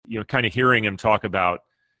kind of hearing him talk about,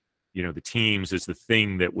 the teams as the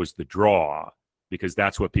thing that was the draw, because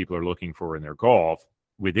that's what people are looking for in their golf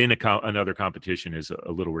within another competition is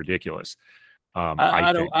a little ridiculous.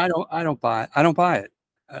 I don't buy it. I don't buy it.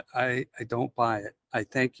 I don't buy it. I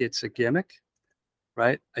think it's a gimmick,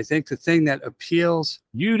 right? I think the thing that appeals.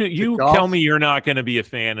 You tell me you're not going to be a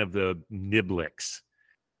fan of the Nibliks.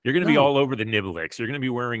 You're going to be all over the Nibliks. You're going to be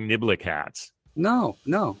wearing Niblik hats. No.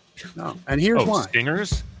 And here's why.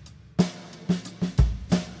 Stingers?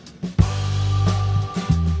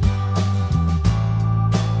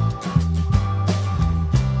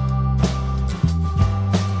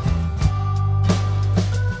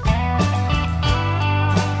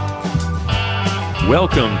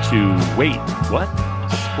 Welcome to Wait, What?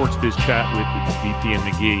 Sports Biz Chat with DP and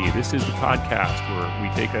McGhee. This is the podcast where we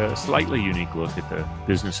take a slightly unique look at the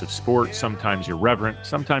business of sport, sometimes irreverent,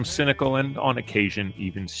 sometimes cynical, and on occasion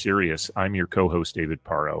even serious. I'm your co-host, David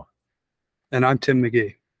Parro. And I'm Tim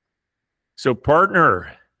McGhee. So,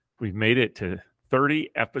 partner, we've made it to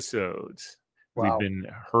 30 episodes. Wow. We've been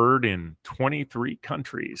heard in 23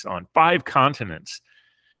 countries on 5 continents.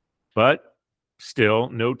 But still,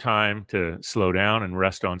 no time to slow down and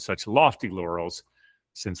rest on such lofty laurels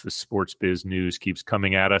since the sports biz news keeps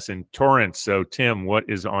coming at us in torrents. So, Tim, what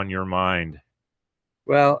is on your mind?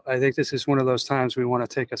 Well, I think this is one of those times we want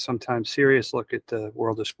to take a sometimes serious look at the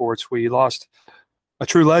world of sports. We lost a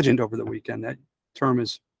true legend over the weekend. That term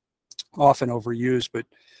is often overused, but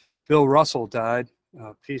Bill Russell died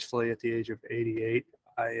peacefully at the age of 88.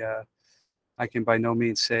 I can by no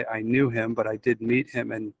means say I knew him, but I did meet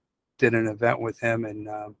him and did an event with him, and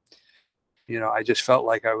I just felt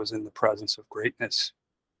like I was in the presence of greatness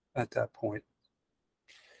at that point.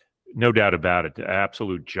 No doubt about it. The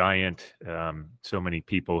absolute giant. So many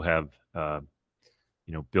people have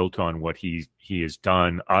built on what he has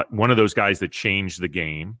done. One of those guys that changed the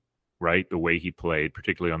game, right? The way he played,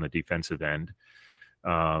 particularly on the defensive end,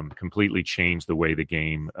 completely changed the way the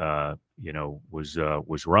game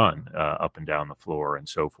was run up and down the floor and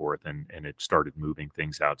so forth, and it started moving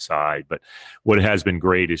things outside. But what has been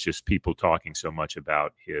great is just people talking so much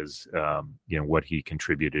about his what he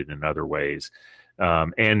contributed in other ways,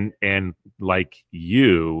 and like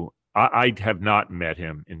you, I have not met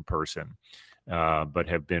him in person, but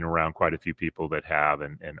have been around quite a few people that have,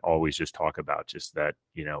 and always just talk about just that,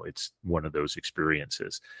 it's one of those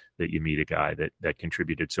experiences that you meet a guy that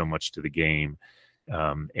contributed so much to the game,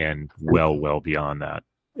 and well beyond that.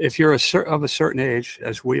 If you're of a certain age,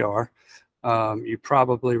 as we are, you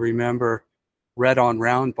probably remember Red on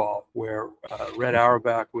Round Ball, where Red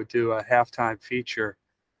Auerbach would do a halftime feature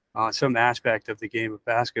on some aspect of the game of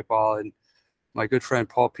basketball. And my good friend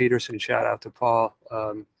Paul Peterson, shout out to Paul,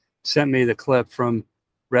 sent me the clip from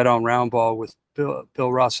Red on Round Ball with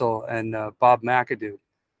Bill Russell and Bob McAdoo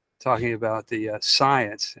talking about the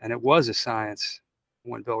science, and it was a science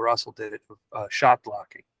when Bill Russell did it, shot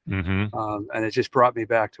blocking. Mm-hmm. And it just brought me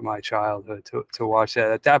back to my childhood to watch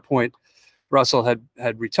that. At that point, Russell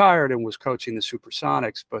had retired and was coaching the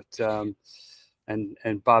Supersonics, but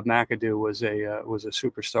and Bob McAdoo was a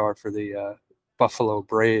superstar for the Buffalo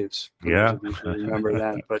Braves. Yeah, remember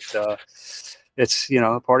that. But it's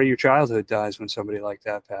part of your childhood dies when somebody like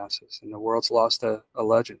that passes, and the world's lost a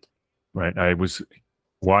legend. Right. I was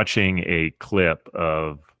watching a clip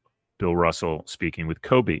of Bill Russell speaking with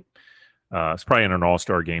Kobe. It's probably in an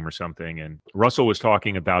all-star game or something, and Russell was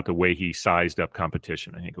talking about the way he sized up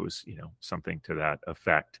competition. I think it was something to that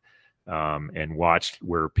effect, and watched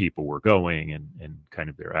where people were going and kind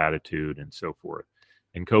of their attitude and so forth.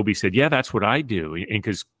 And Kobe said, "Yeah, that's what I do." And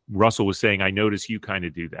because Russell was saying, "I notice you kind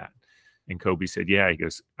of do that." And Kobe said, "Yeah," he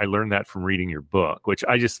goes, "I learned that from reading your book," which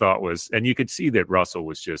I just thought was, and you could see that Russell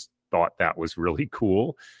was just thought that was really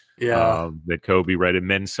cool. Yeah, that Kobe read. It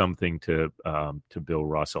meant something to Bill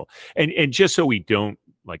Russell. And just so we don't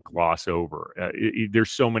gloss over,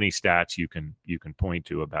 there's so many stats you can point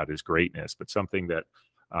to about his greatness, but something that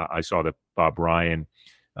I saw that Bob Ryan,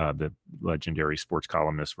 the legendary sports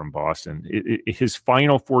columnist from Boston, his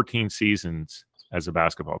final 14 seasons as a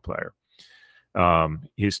basketball player,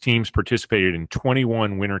 his teams participated in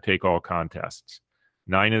 21 winner-take-all contests.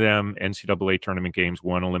 9 of them NCAA tournament games,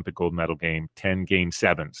 1 Olympic gold medal game, 10 game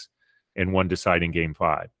 7s, and 1 deciding game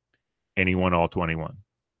 5. And he won all 21.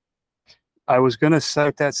 I was going to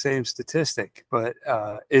cite that same statistic, but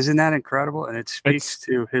isn't that incredible? And it speaks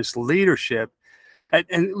to his leadership.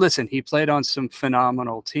 And listen, he played on some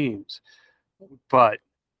phenomenal teams, but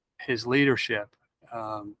his leadership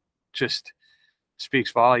just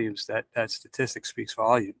speaks volumes. That statistic speaks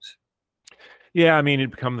volumes. Yeah, I mean,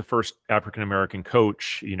 he'd become the first African-American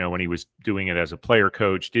coach, when he was doing it as a player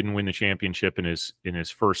coach, didn't win the championship in his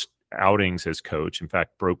first outings as coach. In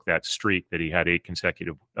fact, broke that streak that he had 8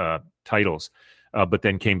 consecutive titles, but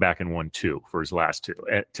then came back and won 2 for his last 2.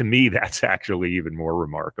 To me, that's actually even more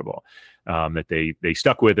remarkable, that they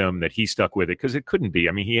stuck with him, that he stuck with it, because it couldn't be.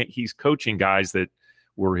 I mean, he's coaching guys that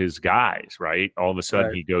were his guys, right? All of a sudden,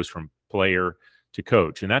 Right. he goes from player to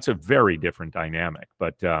coach, and that's a very different dynamic.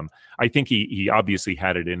 But I think he obviously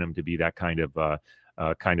had it in him to be that kind of a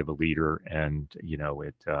leader, and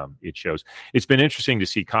it shows. It's been interesting to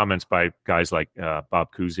see comments by guys like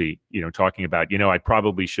Bob Cousy, talking about, I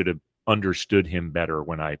probably should have understood him better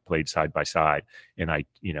when I played side by side, and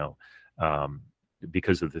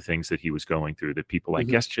because of the things that he was going through, that people, I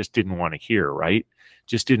guess, just didn't want to hear, right?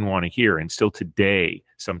 Just didn't want to hear, and still today,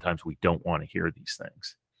 sometimes we don't want to hear these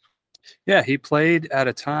things. Yeah, he played at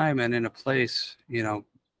a time and in a place,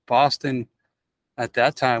 Boston at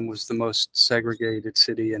that time was the most segregated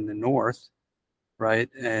city in the North, right?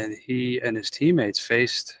 And he and his teammates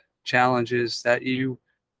faced challenges that you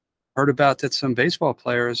heard about that some baseball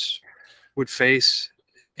players would face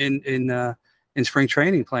in spring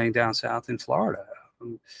training playing down south in Florida.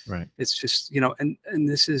 Right. It's just, and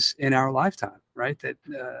this is in our lifetime, right? That,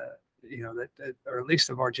 or at least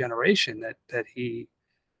of our generation, that he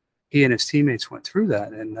and his teammates went through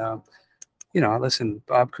that. And, listen,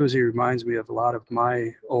 Bob Cousy reminds me of a lot of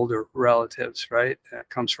my older relatives, right? That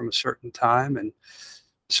comes from a certain time and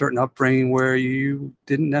a certain upbringing where you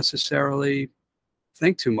didn't necessarily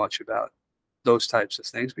think too much about those types of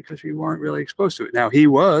things because you weren't really exposed to it. Now he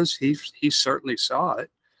certainly saw it,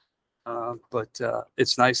 but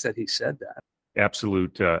it's nice that he said that.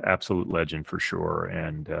 Absolute legend for sure.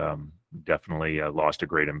 And definitely lost a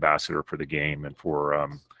great ambassador for the game and for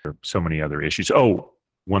so many other issues. Oh,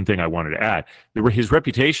 one thing I wanted to add, his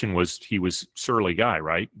reputation was he was surly guy,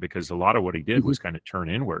 right? Because a lot of what he did was kind of turn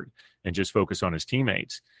inward and just focus on his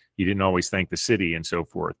teammates. He didn't always thank the city and so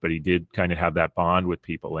forth, but he did kind of have that bond with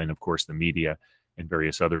people. And of course, the media and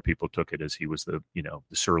various other people took it as he was the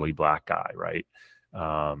surly black guy, right?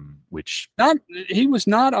 He was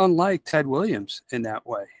not unlike Ted Williams in that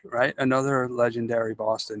way, right? Another legendary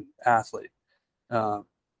Boston athlete.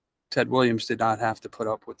 Ted Williams did not have to put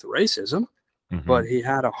up with the racism, but he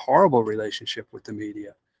had a horrible relationship with the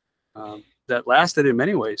media that lasted in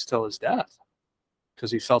many ways till his death,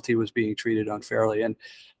 because he felt he was being treated unfairly. And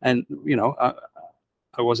I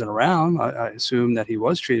wasn't around. I assume that he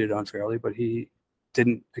was treated unfairly, but he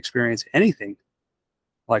didn't experience anything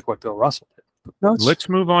like what Bill Russell did. Let's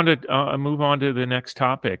move on to the next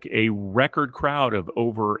topic. A record crowd of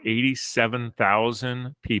over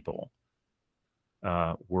 87,000 people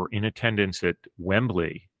were in attendance at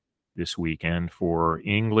Wembley this weekend for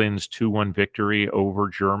England's 2-1 victory over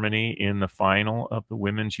Germany in the final of the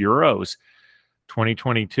Women's Euros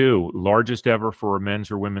 2022, largest ever for a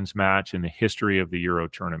men's or women's match in the history of the Euro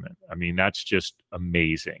tournament. I mean, that's just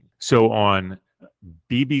amazing. So on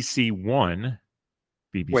BBC One.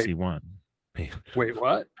 Wait,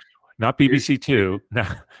 what? Not BBC Two.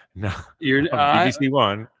 No. You're BBC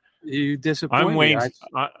One. You disappointed I'm me.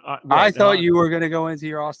 I thought you were going to go into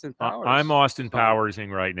your Austin Powers. I'm Austin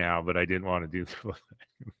Powersing right now, but I didn't want to do that.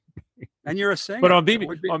 And you're a singer. But on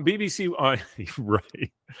BBC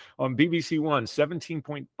right, on BBC One,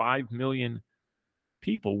 17.5 million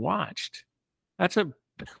people watched. That's a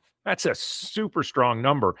super strong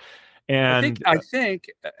number. And I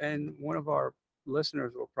think, and one of our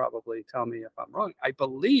listeners will probably tell me if I'm wrong, I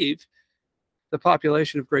believe the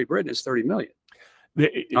population of Great Britain is 30 million.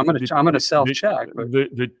 I'm going to self-check.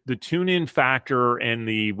 The tune-in factor and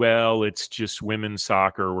it's just women's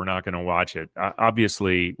soccer, we're not going to watch it.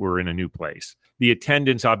 Obviously, we're in a new place. The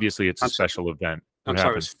attendance, obviously, it's a special event. I'm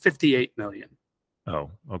sorry, it was 58 million. Oh,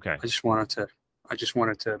 okay. I just wanted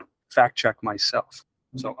to fact check myself.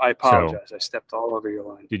 So I apologize. I stepped all over your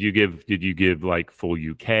line. Did you give like full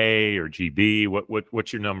UK or GB?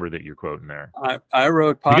 What's your number that you're quoting there? I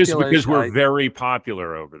wrote population because we're very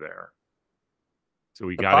popular over there. So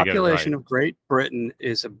we got to get it right. The population of Great Britain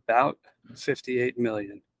is about 58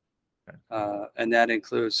 million, and that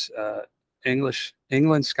includes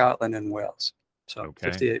England, Scotland, and Wales. So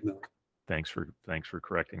 58 million. Thanks for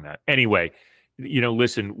correcting that. Anyway,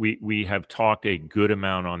 listen, we have talked a good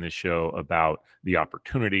amount on this show about the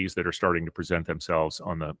opportunities that are starting to present themselves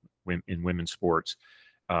in women's sports,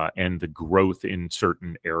 and the growth in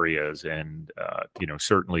certain areas. And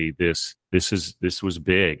certainly this was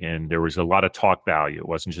big, and there was a lot of talk value. It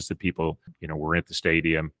wasn't just that people were at the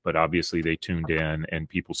stadium, but obviously they tuned in and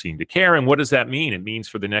people seemed to care. And what does that mean? It means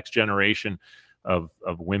for the next generation of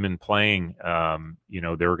women playing,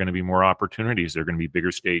 there are going to be more opportunities. There are going to be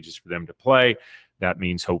bigger stages for them to play. That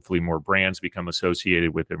means hopefully more brands become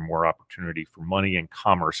associated with it, more opportunity for money and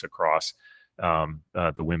commerce across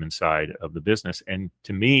the women's side of the business. And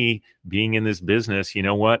to me, being in this business, you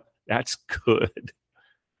know what? That's good.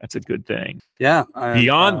 That's a good thing. Yeah.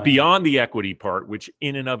 Beyond the equity part, which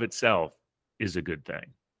in and of itself is a good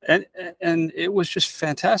thing. And it was just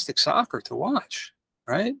fantastic soccer to watch,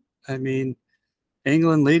 right? I mean,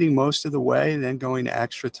 England leading most of the way, then going to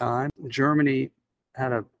extra time. Germany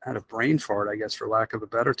had a brain fart, I guess, for lack of a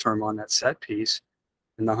better term, on that set piece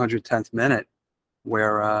in the 110th minute,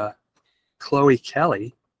 where Chloe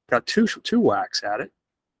Kelly got two whacks at it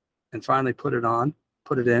and finally put it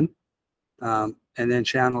in, and then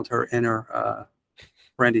channeled her inner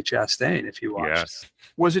Brandy Chastain, if you watched. Yes.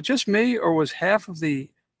 Was it just me, or was half of the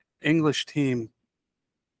English team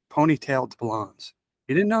ponytailed blondes?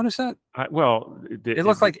 You didn't notice that? It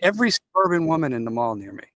looked like every suburban woman in the mall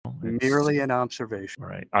near me. Merely an observation.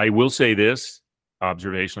 Right. I will say this,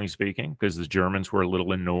 observationally speaking, because the Germans were a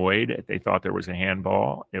little annoyed. They thought there was a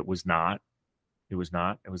handball. It was not. It was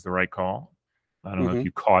the right call. I don't know if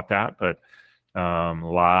you caught that, but a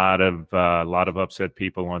lot of upset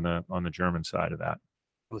people on the German side of that.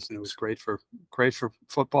 Listen, it was great for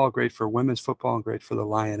football, great for women's football, and great for the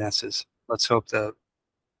Lionesses. Let's hope the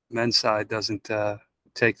men's side doesn't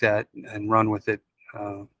take that and run with it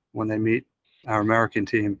when they meet our American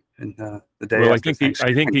team in the day after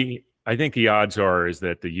Thanksgiving. I think the odds are is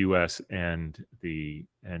that the U.S. and the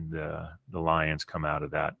Lions come out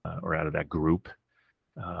of that or out of that group,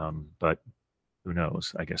 but who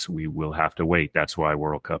knows? I guess we will have to wait. That's why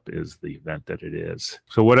World Cup is the event that it is.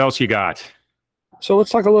 So what else you got? So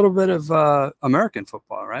let's talk a little bit of American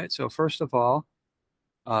football, right? So first of all,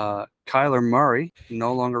 Kyler Murray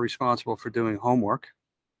no longer responsible for doing homework.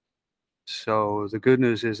 So the good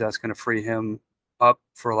news is that's going to free him up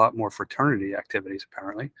for a lot more fraternity activities,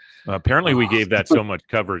 apparently. Apparently, we gave that so much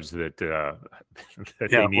coverage that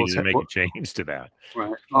they needed to make a change to that.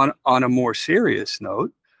 Right. On a more serious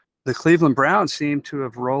note, the Cleveland Browns seem to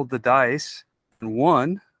have rolled the dice and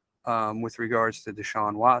won with regards to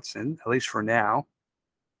Deshaun Watson, at least for now.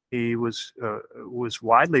 He was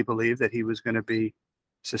widely believed that he was going to be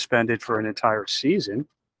suspended for an entire season.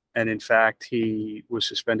 And in fact, he was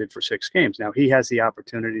suspended for 6 games. Now, he has the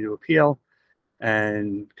opportunity to appeal,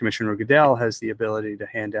 and Commissioner Goodell has the ability to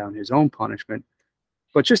hand down his own punishment.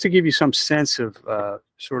 But just to give you some sense of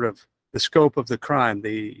sort of the scope of the crime,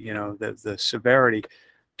 the severity,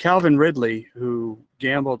 Calvin Ridley, who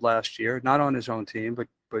gambled last year, not on his own team, but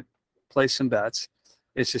placed some bets,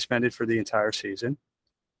 is suspended for the entire season.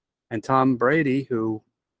 And Tom Brady, who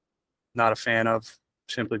not a fan of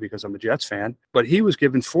simply because I'm a Jets fan, but he was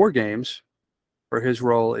given 4 games for his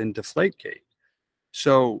role in Deflategate.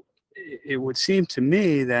 So it would seem to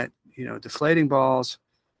me that, deflating balls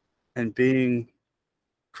and being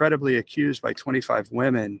credibly accused by 25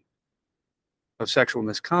 women of sexual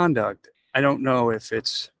misconduct, I don't know if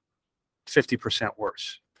it's 50%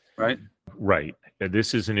 worse, right? Right.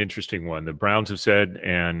 This is an interesting one. The Browns have said,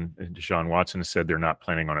 and Deshaun Watson has said, they're not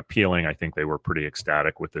planning on appealing. I think they were pretty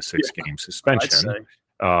ecstatic with the 6-game suspension.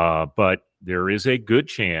 But there is a good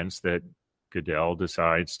chance that Goodell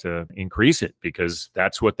decides to increase it because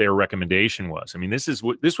that's what their recommendation was. I mean, this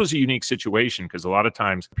was a unique situation because a lot of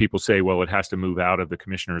times people say, well, it has to move out of the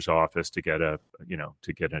commissioner's office to get a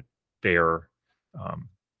fair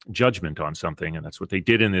judgment on something, and that's what they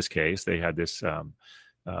did in this case. They had this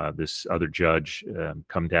other judge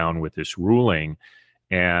come down with this ruling,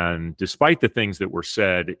 and despite the things that were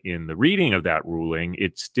said in the reading of that ruling,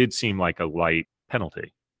 it did seem like a light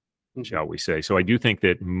penalty, shall we say. So I do think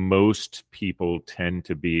that most people tend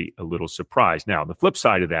to be a little surprised. Now, the flip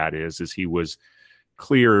side of that is he was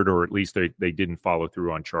cleared, or at least they didn't follow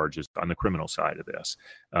through on charges on the criminal side of this.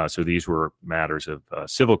 So these were matters of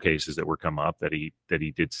civil cases that were come up that he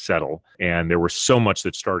did settle. And there was so much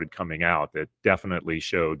that started coming out that definitely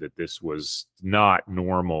showed that this was not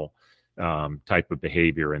normal type of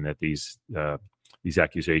behavior, and that these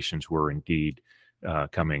accusations were indeed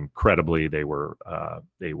coming credibly. They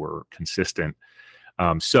were consistent.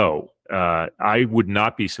 So I would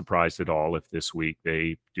not be surprised at all if this week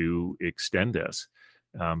they do extend this.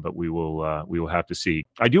 But we will have to see.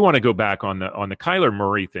 I do want to go back on the Kyler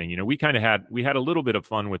Murray thing. We had a little bit of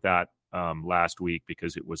fun with that last week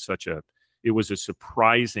because it was a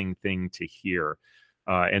surprising thing to hear.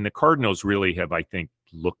 And the Cardinals really have, I think,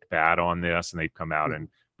 looked bad on this, and they've come out and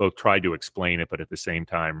both tried to explain it, but at the same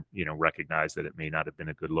time, recognize that it may not have been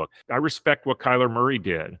a good look. I respect what Kyler Murray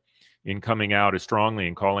did. in coming out as strongly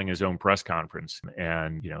and calling his own press conference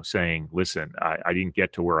and, saying, listen, I didn't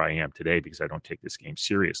get to where I am today because I don't take this game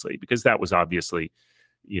seriously, because that was obviously,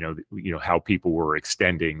 how people were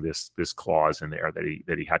extending this clause in there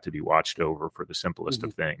that he had to be watched over for the simplest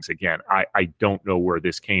of things. Again, I don't know where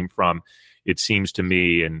this came from. It seems to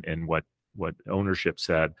me, and what ownership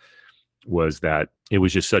said was that it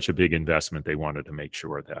was just such a big investment. They wanted to make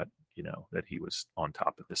sure that, that he was on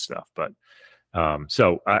top of this stuff. But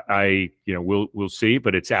so we'll see,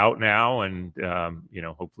 but it's out now, and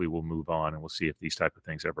hopefully we'll move on, and we'll see if these type of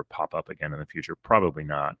things ever pop up again in the future. Probably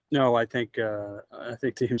not. No, I think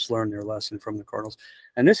teams learned their lesson from the Cardinals,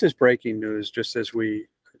 and this is breaking news. Just as we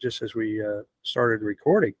started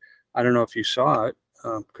recording, I don't know if you saw it,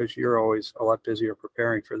 because you're always a lot busier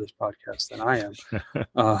preparing for this podcast than I am.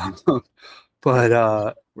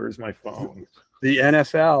 But where's my phone? The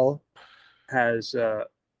NFL has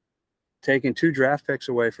taken 2 draft picks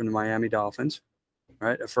away from the Miami Dolphins,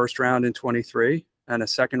 right? A first round in 23 and a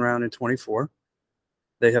second round in 24.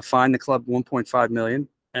 They have fined the club $1.5 million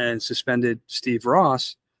and suspended Steve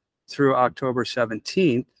Ross through October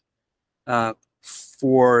 17th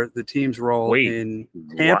for the team's role in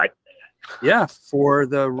Tampa. What? Yeah, for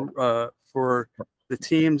the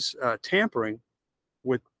team's tampering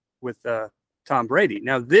with Tom Brady.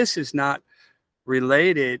 Now, this is not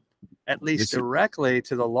related, at least directly,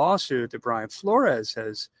 to the lawsuit that Brian Flores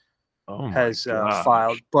has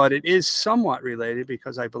filed, but it is somewhat related,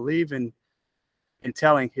 because I believe in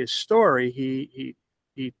telling his story, he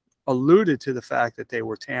alluded to the fact that they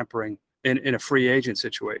were tampering in a free agent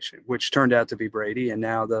situation, which turned out to be Brady, and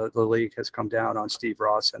now the league has come down on Steve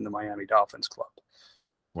Ross and the Miami Dolphins club.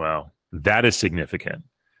 Wow, that is significant.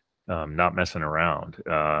 Not messing around.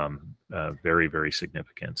 Very, very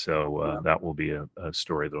significant. So that will be a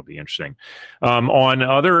story that'll be interesting. On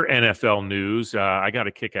other NFL news, I got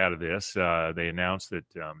a kick out of this. They announced that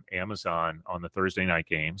Amazon on the Thursday night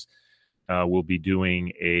games will be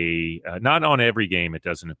doing not on every game, it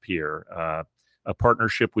doesn't appear, a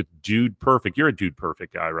partnership with Dude Perfect. You're a Dude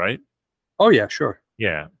Perfect guy, right? Oh, yeah, sure.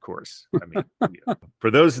 Yeah, of course. I mean, for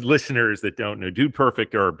those listeners that don't know, Dude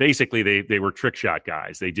Perfect are basically they were trick shot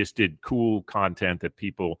guys. They just did cool content that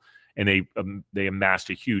people, and they amassed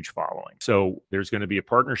a huge following. So there's going to be a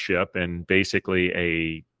partnership and basically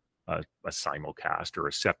a simulcast or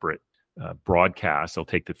a separate broadcast. They'll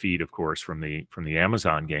take the feed, of course, from the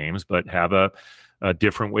Amazon games, but have a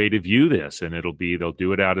different way to view this. And they'll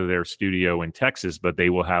do it out of their studio in Texas, but they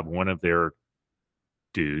will have one of their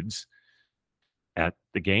dudes at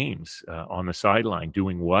the games on the sideline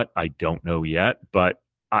doing what, I don't know yet. But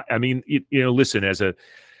I mean, listen, as an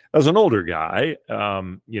older guy,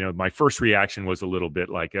 my first reaction was a little bit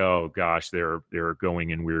like, oh gosh, they're going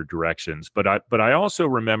in weird directions. But I also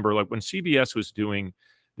remember, like, when CBS was doing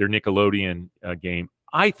their Nickelodeon game,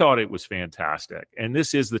 I thought it was fantastic. And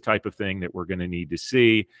this is the type of thing that we're going to need to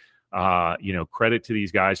see. Credit to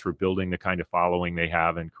these guys for building the kind of following they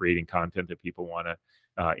have and creating content that people want to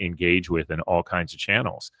engage with in all kinds of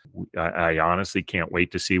channels. I honestly can't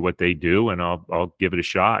wait to see what they do, and I'll give it a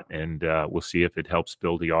shot, and we'll see if it helps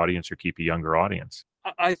build the audience or keep a younger audience.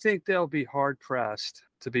 I think they'll be hard pressed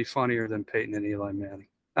to be funnier than Peyton and Eli Manning.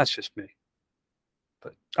 That's just me.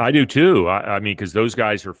 But I do too. I mean, because those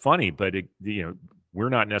guys are funny, but we're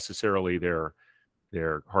not necessarily their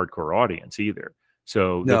hardcore audience either.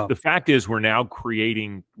 So the fact is, we're now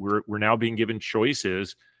being given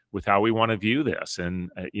choices with how we want to view this.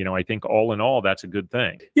 And, I think all in all, that's a good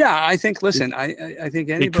thing. Yeah, I think, listen, I think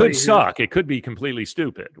anybody... It could suck. It could be completely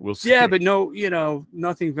stupid. We'll see. Yeah, but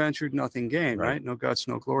nothing ventured, nothing gained, right? No guts,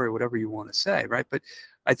 no glory, whatever you want to say, right? But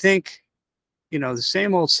I think, the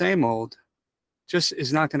same old just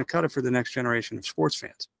is not going to cut it for the next generation of sports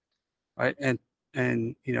fans, right? And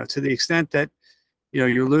to the extent that,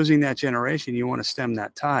 you're losing that generation, you want to stem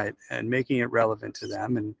that tide and making it relevant to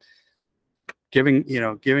them and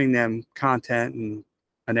giving them content and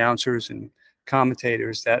announcers and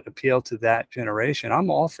commentators that appeal to that generation. I'm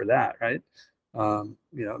all for that, right?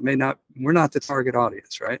 We're not the target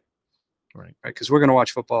audience, right? Right. Because we're going to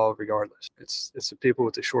watch football regardless. It's the people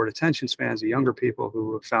with the short attention spans, the younger people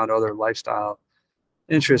who have found other lifestyle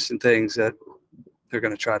interests and things that they're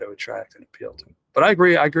going to try to attract and appeal to. But I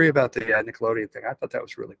agree about the Nickelodeon thing. I thought that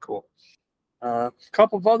was really cool. A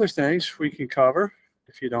couple of other things we can cover,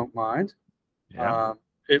 if you don't mind. Yeah.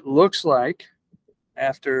 It looks like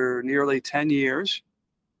after nearly 10 years,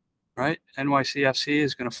 right, NYCFC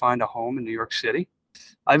is going to find a home in New York City.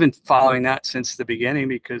 I've been following that since the beginning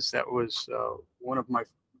because that was one of my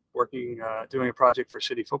doing a project for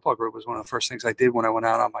City Football Group was one of the first things I did when I went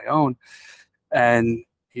out on my own. And,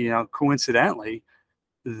 coincidentally,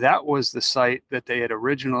 that was the site that they had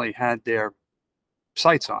originally had their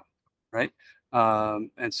sights on, right?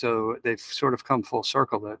 And so they've sort of come full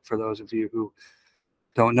circle. That for those of you who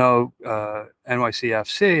don't know,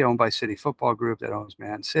 NYCFC, owned by City Football Group, that owns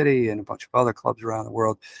Man City and a bunch of other clubs around the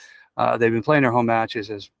world. They've been playing their home matches,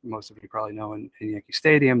 as most of you probably know, in Yankee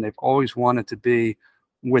Stadium. They've always wanted to be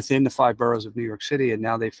within the 5 boroughs of New York City, and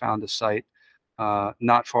now they found a site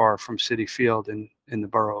not far from Citi Field in the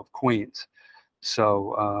borough of Queens.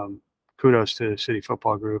 So kudos to City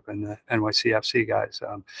Football Group and the NYCFC guys,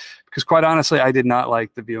 because quite honestly, I did not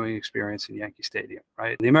like the viewing experience in Yankee Stadium.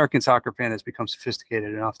 Right, the American soccer fan has become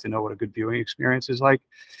sophisticated enough to know what a good viewing experience is like,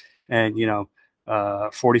 and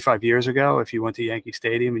 45 years ago, if you went to Yankee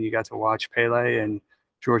Stadium and you got to watch Pele and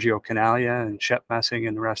Giorgio Canaglia and Shep Messing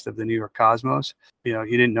and the rest of the New York Cosmos, you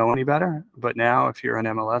didn't know any better. But now, if you're an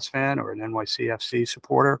MLS fan or an NYCFC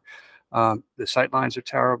supporter, the sightlines are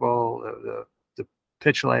terrible. The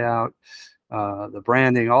pitch layout, the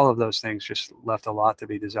branding, all of those things just left a lot to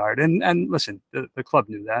be desired. And listen, the club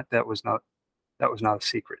knew that. That was not a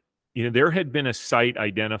secret. There had been a site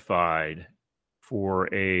identified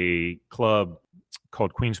for a club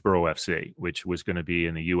called Queensboro FC, which was going to be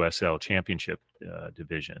in the USL Championship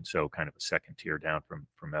division, so kind of a second tier down from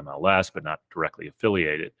MLS, but not directly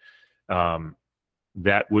affiliated.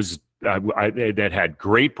 That had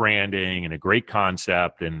great branding and a great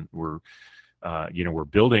concept, and we're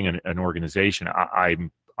building an organization.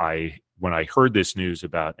 When I heard this news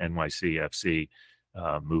about NYCFC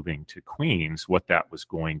moving to Queens, what that was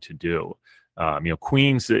going to do.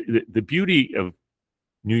 Queens, the beauty of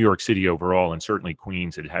New York City overall, and certainly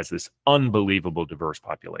Queens, it has this unbelievable diverse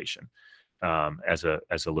population as a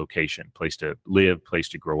location, place to live, place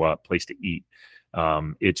to grow up, place to eat.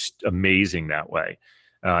 It's amazing that way,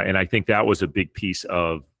 and I think that was a big piece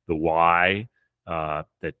of the why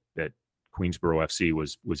that Queensboro FC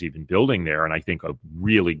was even building there, and I think a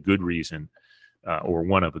really good reason, or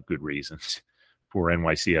one of the good reasons, for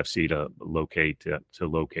NYCFC to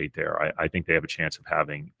locate there. I think they have a chance of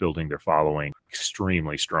building their following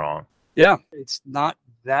extremely strong. Yeah, it's not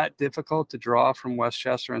that difficult to draw from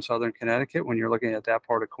Westchester and Southern Connecticut when you're looking at that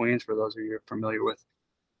part of Queens, for those of you who are familiar with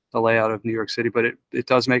the layout of New York City, but it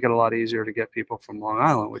does make it a lot easier to get people from Long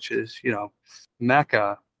Island, which is,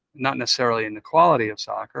 Mecca, not necessarily in the quality of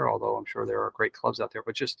soccer, although I'm sure there are great clubs out there,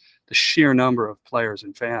 but just the sheer number of players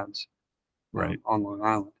and fans right on Long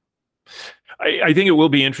Island. I think it will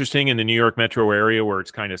be interesting in the New York metro area, where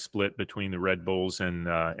it's kind of split between the Red Bulls and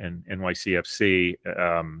NYCFC.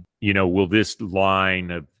 Will this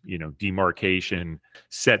line of demarcation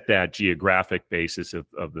set that geographic basis of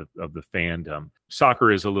the fandom?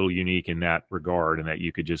 Soccer is a little unique in that regard, in that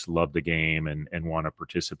you could just love the game and want to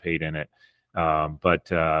participate in it. But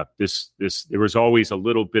there was always a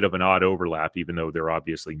little bit of an odd overlap, even though they're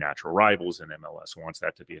obviously natural rivals, and MLS wants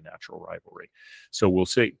that to be a natural rivalry. So we'll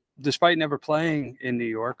see. Despite never playing in New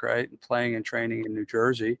York, right, playing and training in New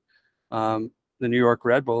Jersey, the New York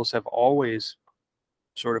Red Bulls have always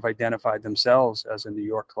sort of identified themselves as a New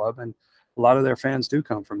York club, and a lot of their fans do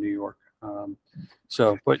come from New York.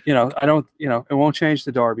 But I don't, it won't change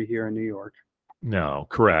the derby here in New York. No,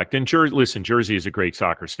 correct. And Jersey is a great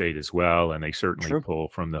soccer state as well, and they certainly pull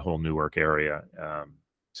from the whole Newark area.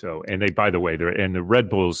 And they, by the way, the Red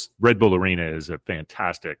Bull Arena is a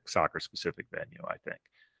fantastic soccer-specific venue, I think.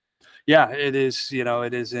 Yeah, it is.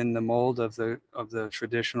 It is in the mold of the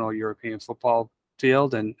traditional European football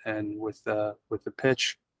field, and with the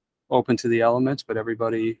pitch open to the elements, but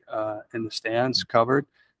everybody in the stands covered.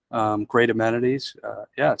 Great amenities.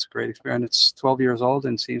 Yeah, it's a great experience. It's 12 years old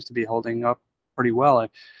and seems to be holding up pretty well.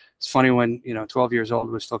 It's funny when 12 years old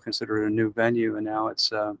was still considered a new venue, and now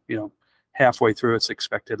it's halfway through its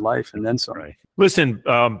expected life and then some. Right. Listen,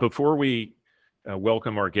 before we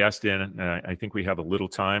welcome our guest in, I think we have a little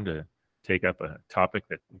time to take up a topic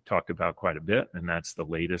that we talked about quite a bit, and that's the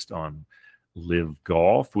latest on LIV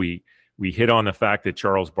Golf. We hit on the fact that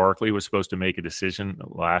Charles Barkley was supposed to make a decision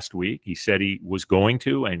last week. He said he was going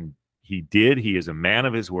to, and he did. He is a man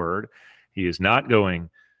of his word. He is not going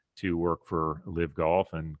to work for LIV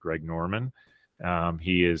Golf and Greg Norman.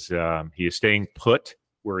 He is staying put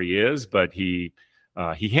where he is, but he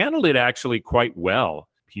handled it actually quite well.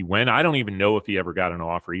 He went. I don't even know if he ever got an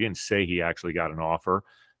offer. He didn't say he actually got an offer,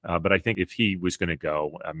 but I think if he was going to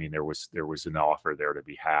go, I mean, there was an offer there to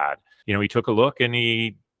be had. He took a look and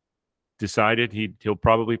he decided he'll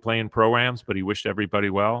probably play in pro-ams, but he wished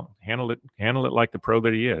everybody well. Handle it like the pro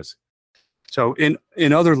that he is. So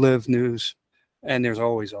in other LIV news, and there's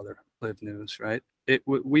always other LIV news, right?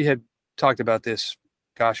 We had talked about this,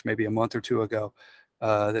 maybe a month or two ago.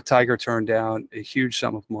 The Tiger turned down a huge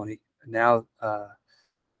sum of money. Now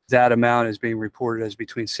that amount is being reported as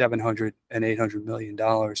between $700 and $800 million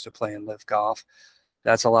to play in LIV Golf.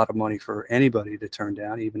 That's a lot of money for anybody to turn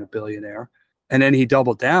down, even a billionaire. And then he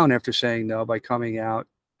doubled down after saying no by coming out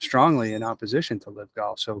strongly in opposition to LIV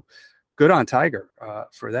Golf. So good on Tiger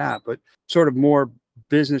for that. But sort of more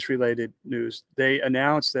business-related news, they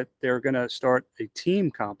announced that they're going to start a team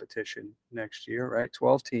competition next year, right?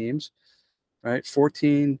 12 teams, right?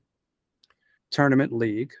 14 tournament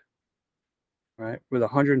league, right? With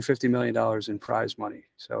 $150 million in prize money.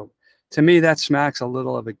 So to me, that smacks a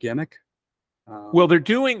little of a gimmick. Well,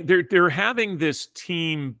 they're having this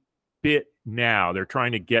team bit now. They're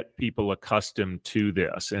trying to get people accustomed to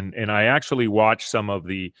this. And I actually watched some of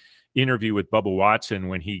the interview with Bubba Watson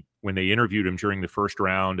when they interviewed him during the first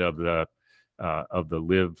round of the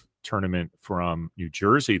LIV tournament from New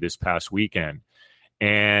Jersey this past weekend.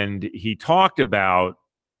 And he talked about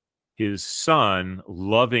his son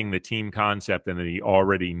loving the team concept and that he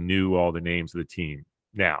already knew all the names of the team.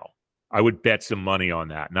 Now, I would bet some money on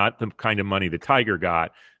that, not the kind of money the Tiger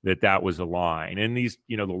got, that was a line. And these,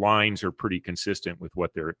 the lines are pretty consistent with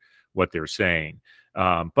what they're saying.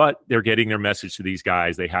 But they're getting their message to these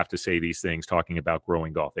guys. They have to say these things talking about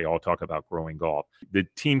growing golf. They all talk about growing golf. The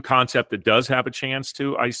team concept that does have a chance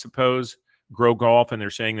to, I suppose, grow golf, and they're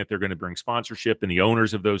saying that they're going to bring sponsorship, and the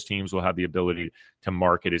owners of those teams will have the ability to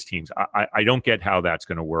market as teams. I don't get how that's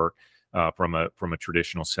going to work. From a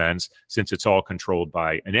traditional sense, since it's all controlled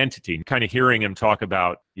by an entity. Kind of hearing him talk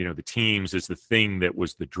about, the teams as the thing that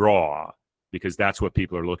was the draw, because that's what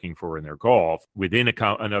people are looking for in their golf within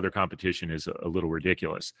another competition is a little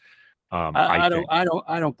ridiculous. I don't buy it.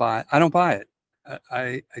 I don't buy it.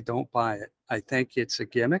 I don't buy it. I think it's a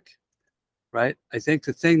gimmick, right? I think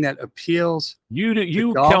the thing that appeals.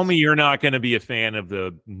 You tell me you're not going to be a fan of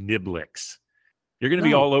the Nibliks. You're going to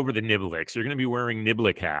be all over the Nibliks. You're going to be wearing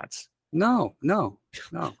Niblick hats. No.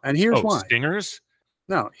 And here's why. Stingers?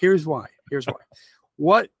 No, here's why.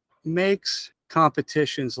 What makes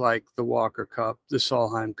competitions like the Walker Cup, the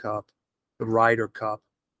Solheim Cup, the Ryder Cup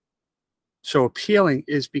so appealing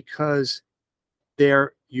is because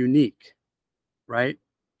they're unique, right?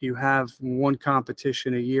 You have one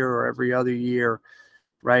competition a year or every other year,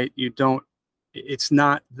 right? It's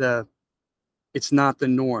not the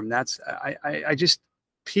norm. I just,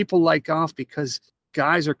 people like golf because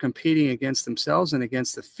guys are competing against themselves and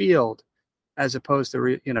against the field, as opposed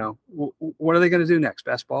to, what are they going to do next?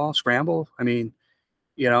 Best ball, scramble? I mean,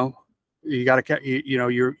 you got to,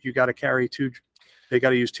 you got to carry two. They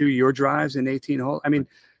got to use two your drives in 18 holes. I mean,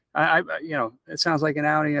 it sounds like an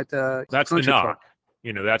outing at the. That's the knock.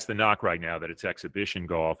 That's the knock right now, that it's exhibition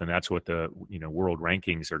golf, and that's what the world golf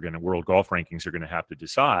rankings are going to have to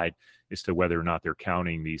decide as to whether or not they're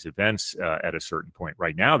counting these events at a certain point.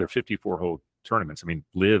 Right now, they're 54-hole tournaments. I mean,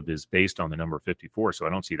 LIV is based on the number 54, so I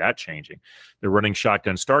don't see that changing. They're running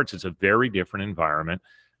shotgun starts. It's a very different environment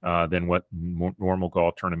than what normal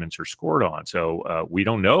golf tournaments are scored on. So we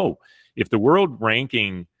don't know if the world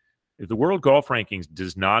golf rankings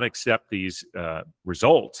does not accept these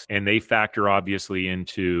results, and they factor obviously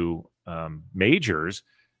into majors.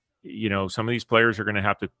 Some of these players are going to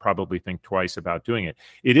have to probably think twice about doing it.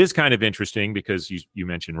 It is kind of interesting because you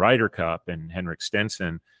mentioned Ryder Cup, and Henrik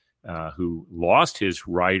Stenson, who lost his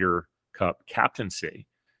Ryder Cup captaincy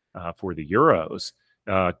for the Euros,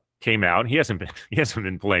 came out. He hasn't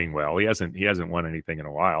been playing well. He hasn't won anything in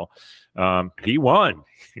a while. He won.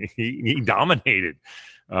 he dominated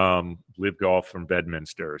LIV Golf from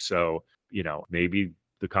Bedminster. So maybe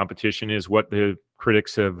the competition is what the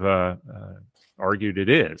critics have argued it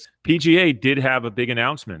is. PGA did have a big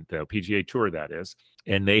announcement, though. PGA Tour, that is.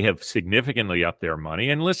 And they have significantly upped their money.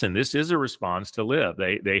 And listen, this is a response to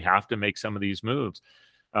LIV. They have to make some of these moves.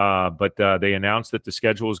 But they announced that the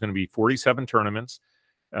schedule is going to be 47 tournaments,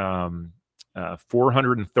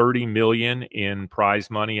 $430 million in prize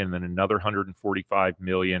money, and then another $145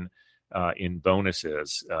 million in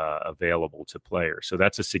bonuses available to players. So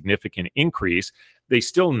that's a significant increase. They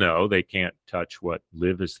still know they can't touch what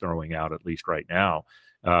LIV is throwing out, at least right now.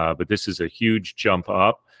 But this is a huge jump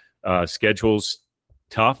up. Schedule's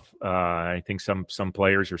tough. I think some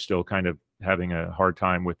players are still kind of having a hard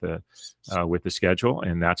time with the schedule,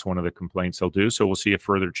 and that's one of the complaints they'll do. So we'll see if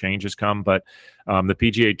further changes come. But the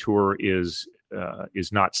PGA Tour is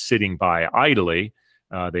not sitting by idly.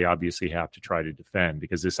 They obviously have to try to defend,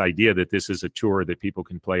 because this idea that this is a tour that people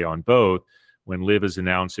can play on both, when LIV is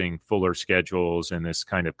announcing fuller schedules and this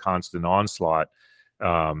kind of constant onslaught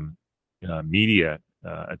media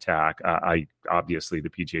attack, I obviously the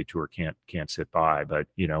PGA Tour can't sit by. But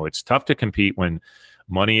it's tough to compete when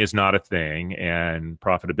money is not a thing and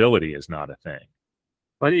profitability is not a thing.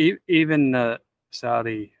 But even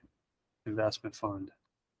Saudi investment fund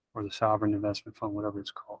or the sovereign investment fund, whatever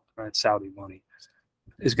it's called, right? Saudi money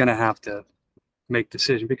is going to have to make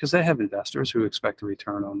decisions because they have investors who expect a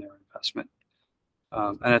return on their investment.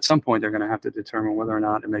 And at some point, they're going to have to determine whether or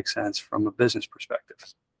not it makes sense from a business perspective.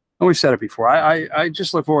 And we've said it before. I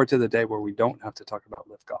just look forward to the day where we don't have to talk about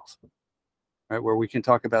LIV Golf, right? Where we can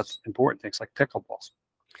talk about important things like pickleball.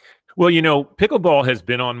 Well, pickleball has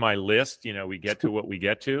been on my list. We get to what we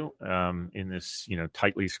get to in this,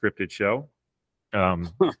 tightly scripted show.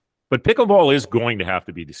 But pickleball is going to have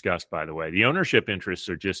to be discussed, by the way. The ownership interests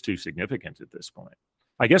are just too significant at this point.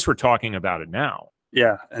 I guess we're talking about it now.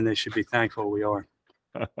 Yeah, and they should be thankful we are.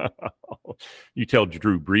 You tell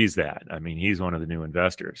Drew Brees that. I mean, he's one of the new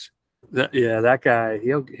investors. That guy,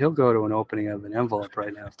 he'll go to an opening of an envelope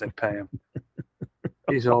right now if they pay him.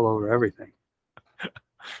 He's all over everything.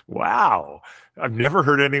 Wow. I've never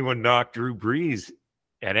heard anyone knock Drew Brees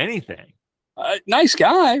at anything. Nice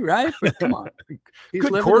guy, right? But come on. He's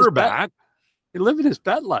good quarterback. He's living his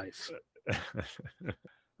bet life.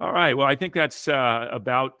 All right. Well, I think that's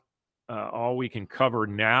about all we can cover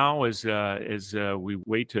now as we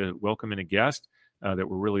wait to welcome in a guest that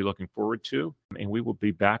we're really looking forward to. And we will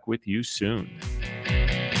be back with you soon.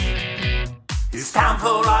 It's time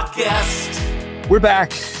for our guest. We're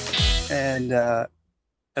back. And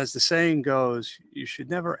as the saying goes, you should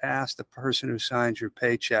never ask the person who signs your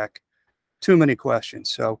paycheck too many questions.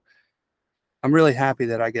 So I'm really happy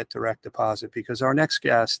that I get direct deposit because our next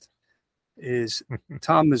guest is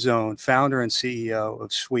Tom Mizzone, founder and CEO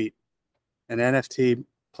of Suite, an NFT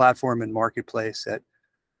platform and marketplace that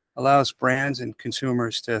allows brands and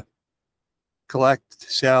consumers to collect,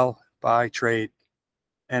 sell, buy, trade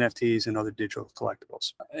NFTs and other digital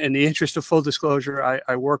collectibles. In the interest of full disclosure,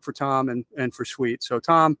 I work for Tom and for Suite. So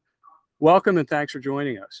Tom, welcome and thanks for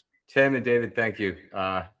joining us. Tim and David, thank you.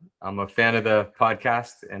 I'm a fan of the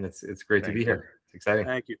podcast and it's great to be here. It's exciting.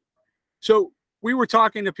 Thank you. So we were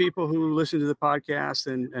talking to people who listen to the podcast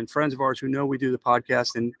and friends of ours who know we do the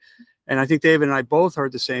podcast. And I think David and I both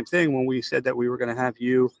heard the same thing when we said that we were going to have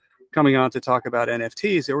you coming on to talk about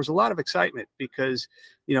NFTs. There was a lot of excitement because,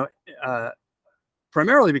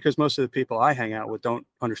 primarily because most of the people I hang out with don't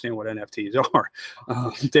understand what NFTs are.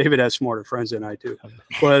 David has smarter friends than I do.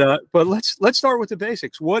 But let's start with the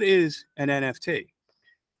basics. What is an NFT?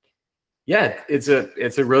 Yeah, it's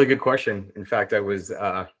a really good question. In fact, I was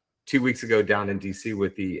 2 weeks ago down in DC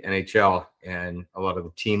with the NHL and a lot of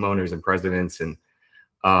the team owners and presidents, and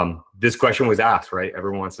this question was asked. Right,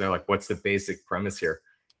 everyone wants to know what's the basic premise here,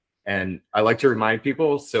 and I like to remind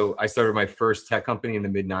people. So I started my first tech company in the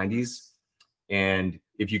mid '90s. And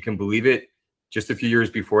if you can believe it, just a few years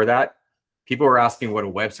before that, people were asking what a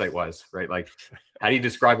website was, right? Like, how do you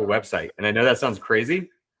describe a website? And I know that sounds crazy,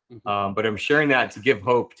 but I'm sharing that to give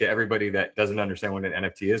hope to everybody that doesn't understand what an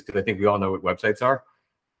NFT is, because I think we all know what websites are.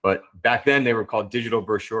 But back then they were called digital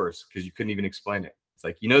brochures because you couldn't even explain it. It's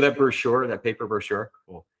like, that brochure, that paper brochure?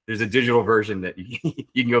 Well, there's a digital version that you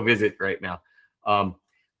can go visit right now.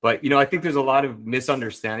 But, I think there's a lot of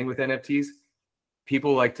misunderstanding with NFTs.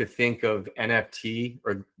 People like to think of NFT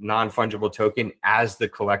or non-fungible token as the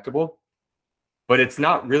collectible, but it's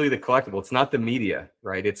not really the collectible. It's not the media,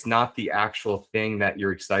 right? It's not the actual thing that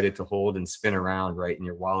you're excited to hold and spin around, right, in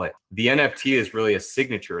your wallet. The NFT is really a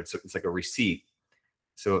signature. It's like a receipt.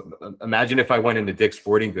 So imagine if I went into Dick's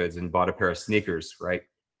Sporting Goods and bought a pair of sneakers, right?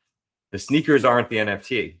 The sneakers aren't the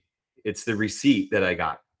NFT. It's the receipt that I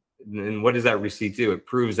got. And what does that receipt do? It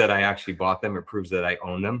proves that I actually bought them. It proves that I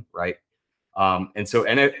own them, right? And so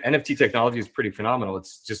NFT technology is pretty phenomenal.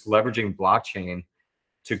 It's just leveraging blockchain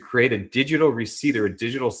to create a digital receipt or a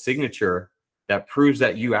digital signature that proves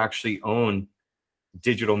that you actually own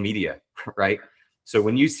digital media, right? So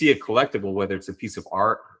when you see a collectible, whether it's a piece of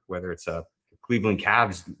art, whether it's a Cleveland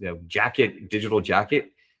Cavs jacket, digital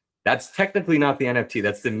jacket, that's technically not the NFT.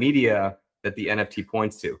 That's the media that the NFT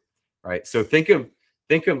points to, right? So think of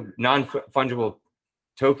non-fungible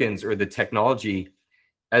tokens or the technology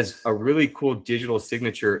as a really cool digital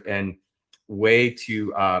signature and way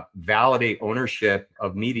to validate ownership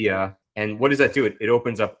of media. And what does that do? It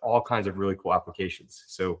opens up all kinds of really cool applications.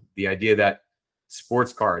 So the idea that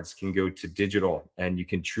sports cards can go to digital and you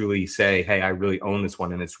can truly say, hey, I really own this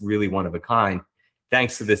one and it's really one of a kind,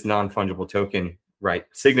 thanks to this non-fungible token, right,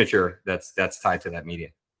 signature that's tied to that media.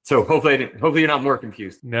 So hopefully you're not more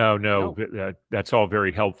confused. No. That's all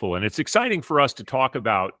very helpful. And it's exciting for us to talk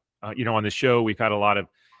about, on the show, we've had a lot of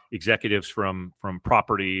executives from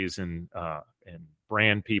properties and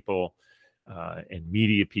brand people. and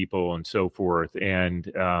media people and so forth.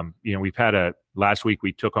 And, we've had last week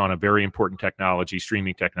we took on a very important technology,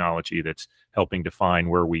 streaming technology, that's helping define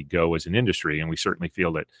where we go as an industry. And we certainly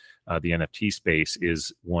feel that the NFT space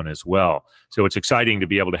is one as well. So it's exciting to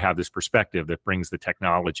be able to have this perspective that brings the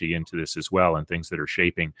technology into this as well, and things that are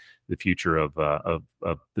shaping the future of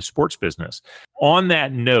the sports business. On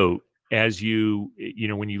that note, as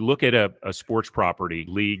when you look at a sports property,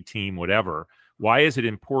 league, team, whatever, why is it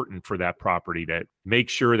important for that property to make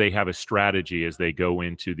sure they have a strategy as they go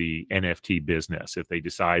into the NFT business? If they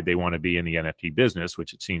decide they want to be in the NFT business,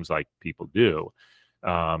 which it seems like people do,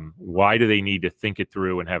 why do they need to think it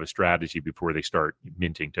through and have a strategy before they start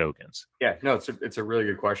minting tokens? Yeah, no, it's a really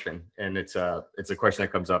good question. And it's a question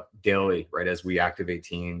that comes up daily, right? As we activate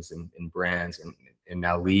teams and brands and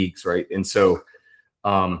now leagues, right? And so,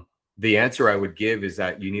 the answer I would give is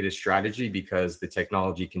that you need a strategy, because the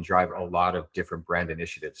technology can drive a lot of different brand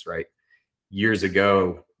initiatives, right? Years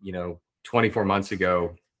ago, 24 months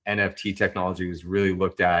ago, NFT technology was really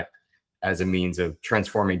looked at as a means of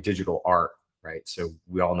transforming digital art, right? So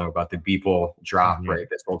we all know about the Beeple drop, right?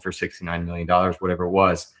 That sold for $69 million, whatever it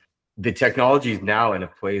was. The technology is now in a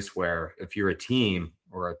place where if you're a team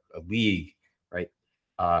or a league, right,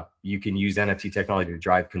 you can use NFT technology to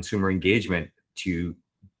drive consumer engagement, to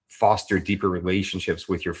foster deeper relationships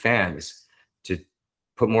with your fans, to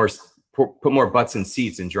put more butts in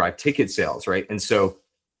seats and drive ticket sales, right? And so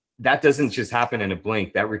that doesn't just happen in a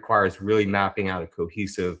blink. That requires really mapping out a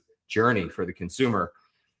cohesive journey for the consumer.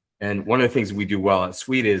 And one of the things we do well at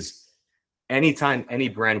Suite is anytime any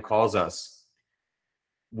brand calls us,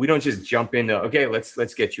 we don't just jump into, okay,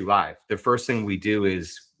 let's get you live. The first thing we do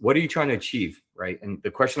is, what are you trying to achieve, right? And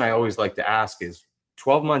the question I always like to ask is,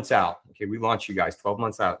 12 months out, okay, we launch you guys 12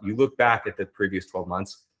 months out. You look back at the previous 12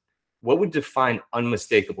 months, what would define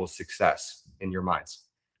unmistakable success in your minds?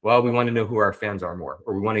 Well, we want to know who our fans are more,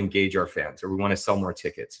 or we want to engage our fans, or we want to sell more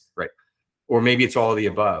tickets, right? Or maybe it's all of the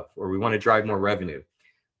above, or we want to drive more revenue.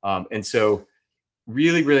 And so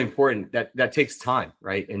really, really important, that takes time,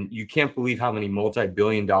 right? And you can't believe how many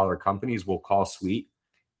multi-billion-dollar companies will call Suite.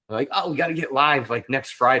 They're like, oh, we got to get live like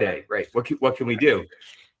next Friday, right? What can we do?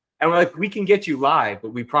 And we're like, we can get you live,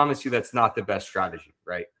 but we promise you that's not the best strategy,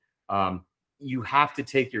 right? You have to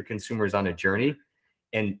take your consumers on a journey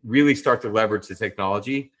and really start to leverage the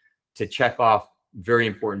technology to check off very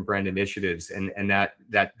important brand initiatives, and that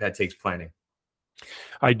takes planning.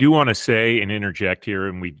 I do want to say and interject here,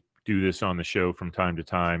 and we do this on the show from time to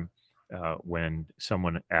time, when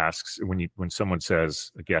someone asks, when someone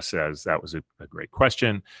says, a guest says, that was a great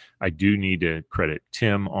question. I do need to credit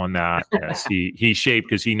Tim on that, as he shaped,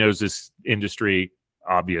 because he knows this industry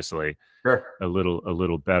obviously a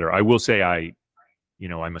little better. I will say I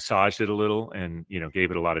massaged it a little and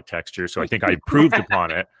gave it a lot of texture, so I think I improved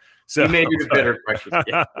upon it. So you made it a better question.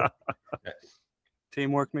 Yeah.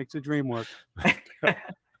 Teamwork makes the dream work.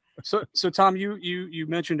 So Tom, you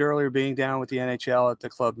mentioned earlier being down with the NHL at the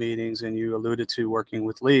club meetings, and you alluded to working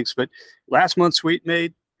with leagues. But last month, Suite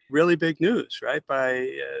made really big news, right?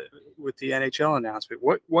 With the NHL announcement.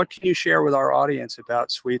 What can you share with our audience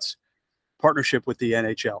about Suite's partnership with the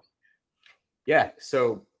NHL? Yeah.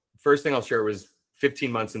 So first thing I'll share was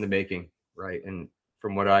 15 months in the making, right? And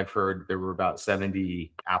from what I've heard, there were about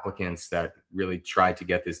 70 applicants that really tried to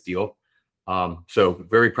get this deal. So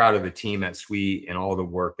very proud of the team at Suite and all the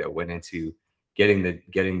work that went into getting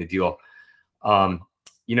the deal.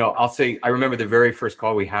 I'll say I remember the very first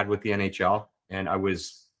call we had with the NHL, and I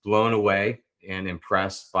was blown away and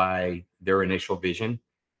impressed by their initial vision.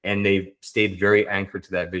 And they've stayed very anchored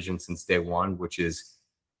to that vision since day one, which is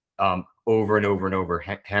over and over and over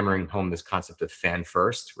hammering home this concept of fan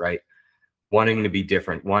first, right? Wanting to be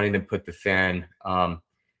different, wanting to put the fan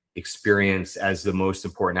experience as the most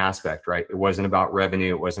important aspect, right? It wasn't about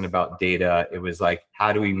revenue. It wasn't about data. It was like,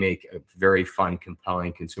 how do we make a very fun,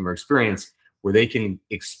 compelling consumer experience where they can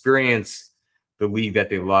experience the league that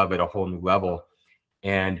they love at a whole new level?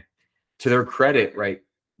 And to their credit, right,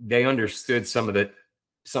 they understood some of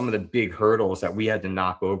the big hurdles that we had to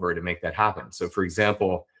knock over to make that happen. So for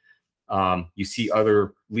example, you see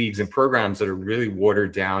other leagues and programs that are really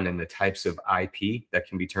watered down in the types of IP that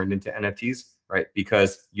can be turned into NFTs, right?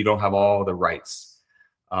 Because you don't have all the rights.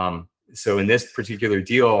 So in this particular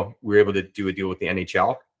deal, we were able to do a deal with the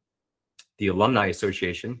NHL, the Alumni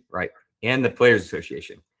Association, right? And the Players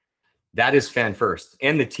Association. That is fan first,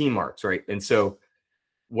 and the team arts, right? And so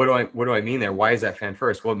what do I mean there? Why is that fan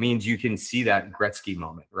first? Well, it means you can see that Gretzky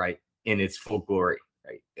moment, right, in its full glory,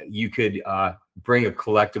 right? You could bring a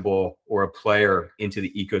collectible or a player into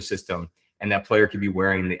the ecosystem, and that player could be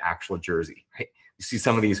wearing the actual jersey, right? You see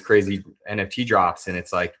some of these crazy NFT drops, and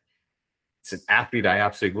it's like it's an athlete I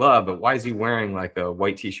absolutely love, but why is he wearing like a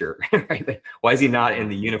white t-shirt? Right? Why is he not in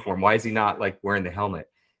the uniform? Why is he not like wearing the helmet?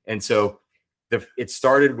 And so it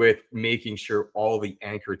started with making sure all the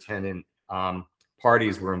anchor tenant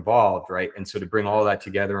parties were involved, right? And so to bring all that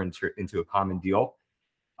together into a common deal,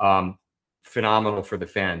 phenomenal for the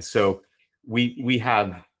fans. So we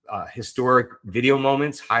have historic video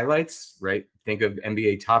moments, highlights, right? Think of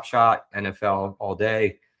NBA Top Shot, NFL All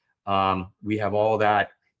Day. We have all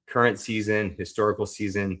that current season, historical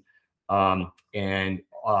season, and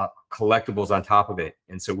collectibles on top of it.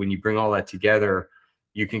 And so when you bring all that together,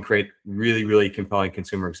 you can create really, really compelling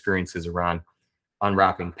consumer experiences around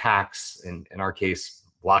unwrapping packs, and in our case,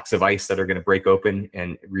 blocks of ice that are going to break open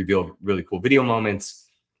and reveal really cool video moments,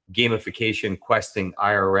 gamification, questing,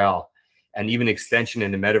 IRL, and even extension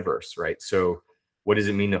in the metaverse, right? So what does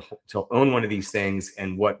it mean to own one of these things,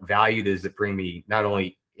 and what value does it bring me, not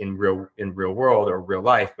only in real world or real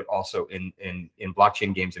life, but also in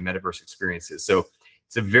blockchain games and metaverse experiences. So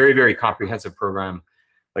it's a very, very comprehensive program.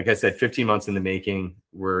 Like I said, 15 months in the making.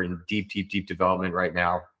 We're in deep development right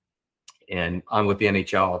now, and on with the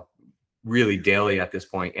NHL really daily at this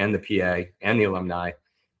point, and the PA and the alumni.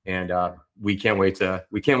 And we can't wait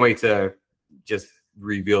to just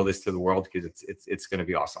reveal this to the world, because it's going to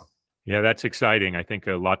be awesome. Yeah, that's exciting. I think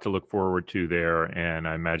a lot to look forward to there, and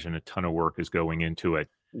I imagine a ton of work is going into it.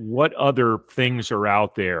 What other things are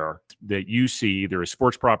out there that you see, either a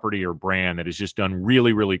sports property or brand, that has just done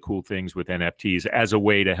really, really cool things with NFTs as a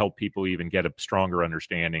way to help people even get a stronger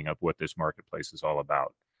understanding of what this marketplace is all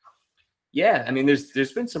about? Yeah, I mean,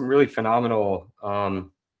 there's been some really phenomenal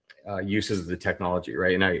uses of the technology,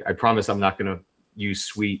 right? And I promise I'm not going to use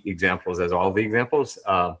sweet examples as all the examples,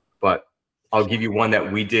 but I'll give you one that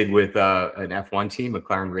we did with an F1 team,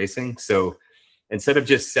 McLaren Racing. So instead of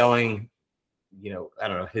just selling, I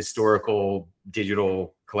don't know, historical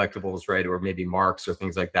digital collectibles, right, or maybe marks or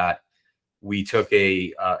things like that, we took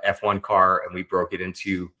a F1 car and we broke it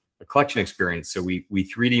into a collection experience. So we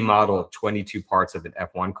 3D modeled 22 parts of an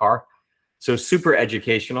F1 car. So super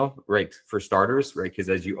educational, right, for starters, right? Because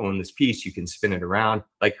as you own this piece, you can spin it around.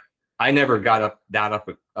 Like, I never got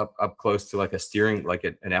up close to like a steering, like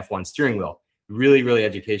an F1 steering wheel. Really, really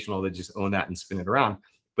educational to just own that and spin it around.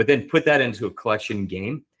 But then put that into a collection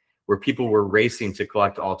game where people were racing to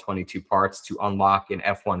collect all 22 parts to unlock an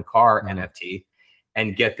F1 car NFT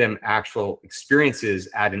and get them actual experiences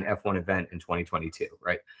at an F1 event in 2022,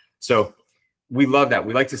 right? So we love that.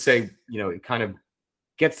 We like to say, it kind of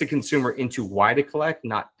gets the consumer into why to collect,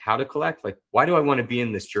 not how to collect. Like, why do I want to be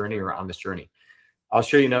in this journey or on this journey? I'll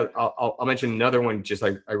show you. I'll mention another one just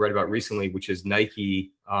I read about recently, which is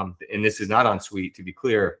Nike. And this is not on Suite, to be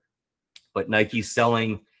clear, but Nike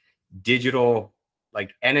selling digital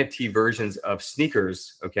like NFT versions of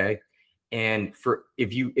sneakers. Okay, and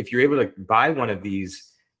if you're able to buy one of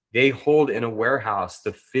these, they hold in a warehouse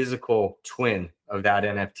the physical twin of that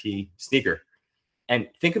NFT sneaker. And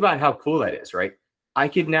think about how cool that is, right? I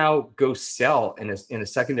could now go sell in a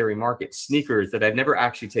secondary market sneakers that I've never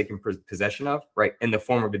actually taken possession of, right, in the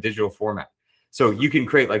form of a digital format. So you can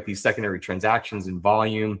create like these secondary transactions in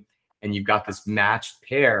volume, and you've got this matched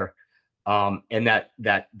pair, and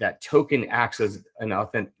that token acts as an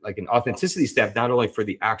authenticity step, not only for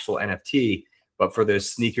the actual NFT, but for those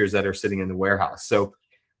sneakers that are sitting in the warehouse. So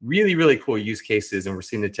really, really cool use cases, and we're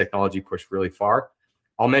seeing the technology push really far.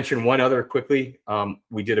 I'll mention one other quickly.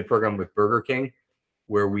 We did a program with Burger King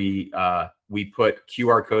where we put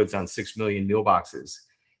QR codes on 6 million meal boxes,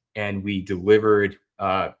 and we delivered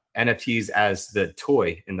NFTs as the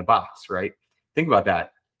toy in the box, right? Think about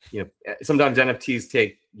that. Sometimes NFTs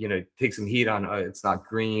take some heat on, it's not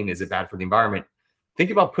green, is it bad for the environment? Think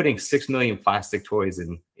about putting 6 million plastic toys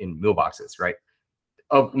in meal boxes, right?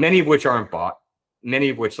 Many of which aren't bought, many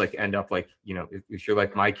of which like end up like, if you're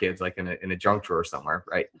like my kids, like in a junk drawer somewhere,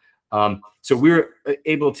 right? So we were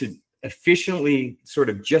able to efficiently sort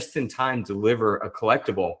of just in time deliver a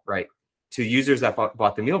collectible, right, to users that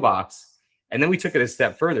bought the meal box. And then we took it a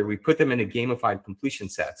step further. We put them into gamified completion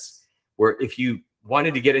sets where if you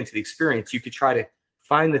wanted to get into the experience, you could try to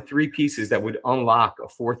find the 3 pieces that would unlock a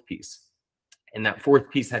 4th piece. And that 4th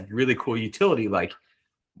piece had really cool utility, like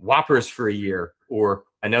Whoppers for a year or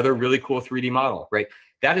another really cool 3D model, right?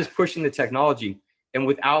 That is pushing the technology. And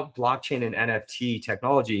without blockchain and NFT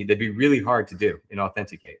technology, that'd be really hard to do and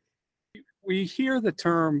authenticate. We hear the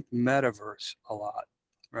term metaverse a lot,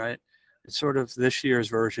 right? It's sort of this year's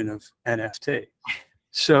version of NFT.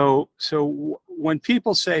 So when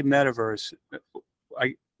people say metaverse,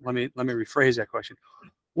 let me rephrase that question.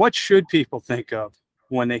 What should people think of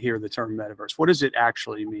when they hear the term metaverse? What does it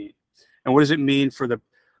actually mean? And what does it mean for the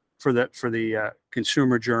for the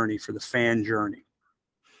consumer journey, for the fan journey?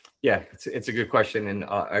 Yeah, it's a good question, and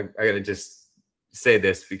I got to just say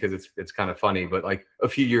this because it's kind of funny, but like a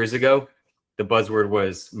few years ago, the buzzword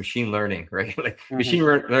was machine learning, right? Like machine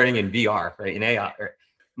learning in VR, right? In AI. Right?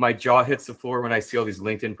 My jaw hits the floor when I see all these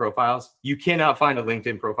LinkedIn profiles. You cannot find a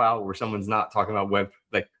LinkedIn profile where someone's not talking about web,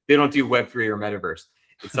 like they don't do Web3 or metaverse.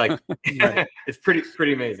 It's like it's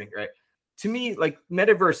pretty amazing, right? To me, like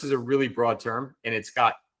metaverse is a really broad term, and it's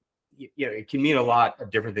got, it can mean a lot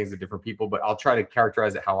of different things to different people, but I'll try to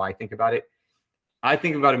characterize it how I think about it. I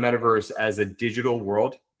think about a metaverse as a digital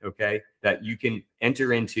world, okay, that you can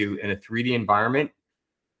enter into in a 3D environment,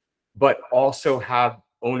 but also have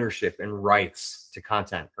ownership and rights to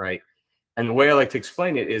content, right? And the way I like to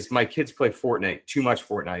explain it is my kids play Fortnite, too much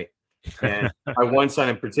Fortnite. And my one son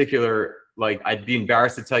in particular, like I'd be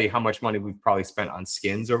embarrassed to tell you how much money we've probably spent on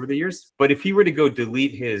skins over the years. But if he were to go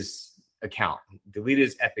delete his account, delete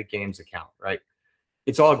his Epic Games account, right?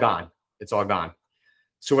 It's all gone. It's all gone.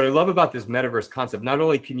 So what I love about this metaverse concept, not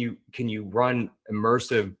only can you run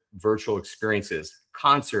immersive virtual experiences,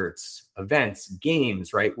 concerts, events,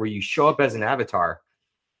 games, right, where you show up as an avatar,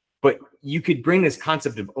 but you could bring this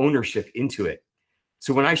concept of ownership into it.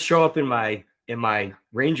 So when I show up in my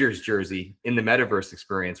Rangers jersey in the metaverse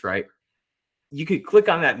experience, right, you could click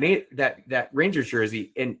on that Rangers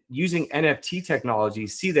jersey and using NFT technology,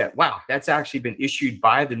 see that, wow, that's actually been issued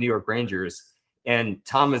by the New York Rangers. And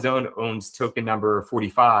Tom Mizzone owns token number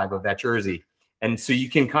 45 of that jersey. And so you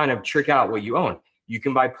can kind of trick out what you own. You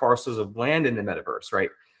can buy parcels of land in the metaverse, right?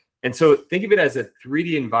 And so think of it as a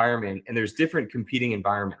 3D environment, and there's different competing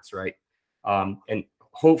environments, right? And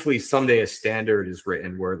hopefully someday a standard is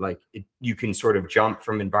written where like you can sort of jump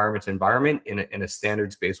from environment to environment in a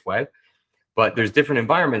standards-based way. But there's different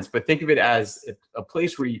environments, but think of it as a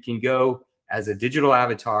place where you can go as a digital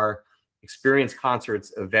avatar, experience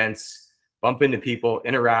concerts, events, bump into people,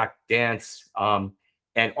 interact, dance,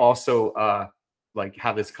 and also like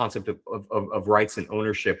have this concept of rights and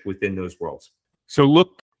ownership within those worlds. So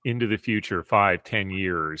look into the future, 5-10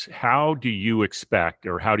 years. How do you expect,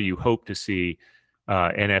 or how do you hope to see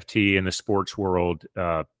NFT in the sports world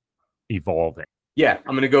evolving? Yeah,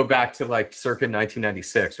 I'm going to go back to like circa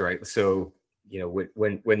 1996, right? So,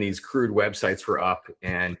 when these crude websites were up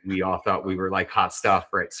and we all thought we were like hot stuff,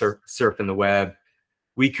 right? Surfing the web.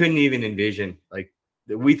 We couldn't even envision, like,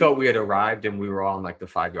 we thought we had arrived and we were all on like the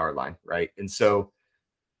 5-yard line, right? And so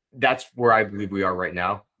that's where I believe we are right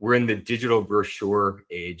now. We're in the digital brochure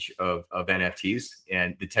age of NFTs,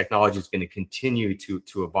 and the technology is going to continue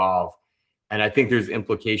to evolve. And I think there's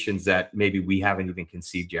implications that maybe we haven't even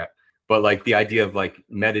conceived yet. But like the idea of like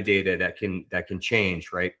metadata that can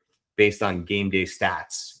change, right, based on game day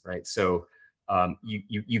stats, right? So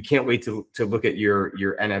you can't wait to look at your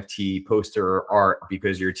NFT poster or art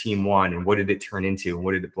because your team won, and what did it turn into and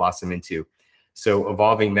what did it blossom into? So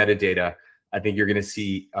evolving metadata, I think you're going to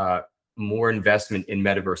see more investment in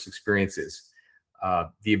metaverse experiences,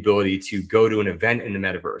 the ability to go to an event in the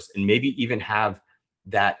metaverse and maybe even have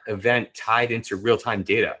that event tied into real-time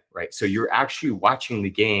data, right? So you're actually watching the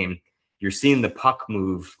game, you're seeing the puck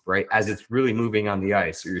move, right, as it's really moving on the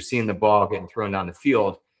ice, or you're seeing the ball getting thrown down the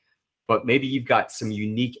field. But maybe you've got some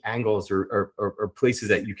unique angles or places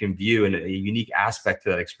that you can view and a unique aspect to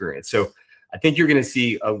that experience. So I think you're going to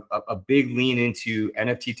see a big lean into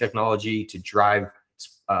NFT technology to drive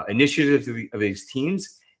initiatives of these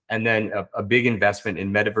teams, and then a big investment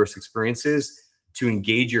in metaverse experiences to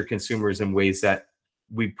engage your consumers in ways that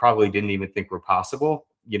we probably didn't even think were possible,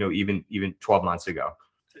 even 12 months ago.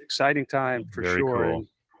 Exciting time for Very sure. cool.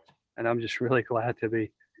 And I'm just really glad to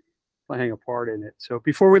be playing a part in it. So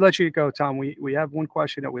before we let you go, Tom, we have one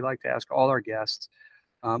question that we like to ask all our guests.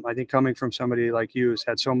 I think coming from somebody like you who's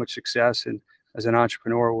had so much success and as an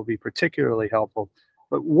entrepreneur will be particularly helpful.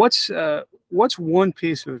 But what's one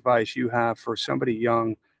piece of advice you have for somebody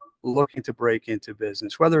young looking to break into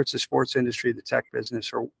business, whether it's the sports industry, the tech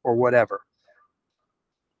business, or whatever?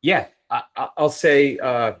 Yeah, I'll say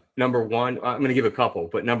number one, I'm going to give a couple,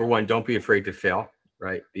 but number one, don't be afraid to fail,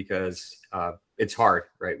 right? Because it's hard,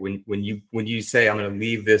 right? When you say I'm going to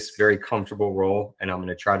leave this very comfortable role and I'm going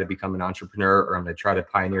to try to become an entrepreneur, or I'm going to try to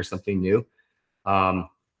pioneer something new,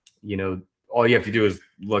 all you have to do is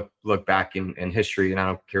look back in history, and I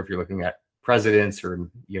don't care if you're looking at presidents or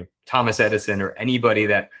Thomas Edison or anybody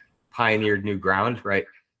that pioneered new ground, right?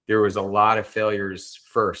 There was a lot of failures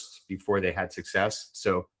first before they had success.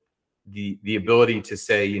 So the ability to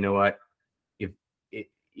say, you know what,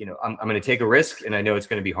 I'm going to take a risk, and I know it's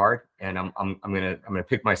going to be hard, and I'm going to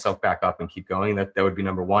pick myself back up and keep going. That would be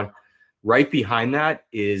number one. Right behind that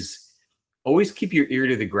is always keep your ear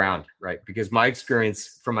to the ground, right? Because my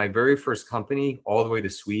experience from my very first company all the way to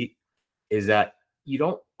Suite is that you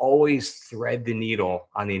don't always thread the needle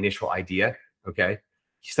on the initial idea, okay?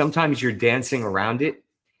 Sometimes you're dancing around it,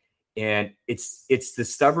 and it's the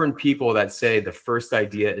stubborn people that say the first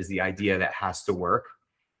idea is the idea that has to work,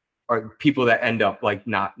 or people that end up like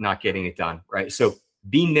not getting it done, right? So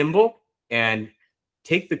be nimble and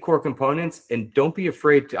take the core components, and don't be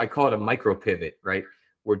afraid to, I call it a micro pivot, right?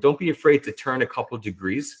 Where don't be afraid to turn a couple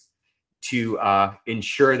degrees to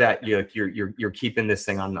ensure that you're keeping this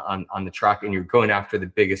thing on the track, and you're going after the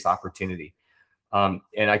biggest opportunity. And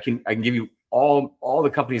I can give you all the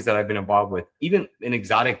companies that I've been involved with, even an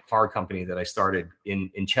exotic car company that I started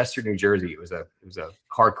in Chester, New Jersey. It was a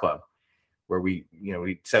car club where we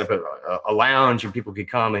set up a lounge, and people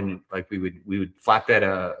could come, and like we would flatbed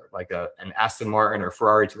an Aston Martin or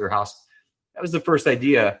Ferrari to their house. That was the first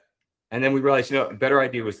idea. And then we realized, a better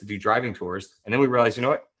idea was to do driving tours. And then we realized,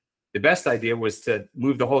 what? The best idea was to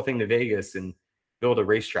move the whole thing to Vegas and build a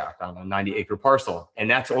racetrack on a 90-acre parcel. And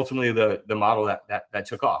that's ultimately the model that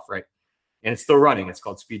took off, right? And it's still running. It's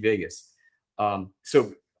called Speed Vegas.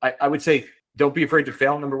 So I would say, don't be afraid to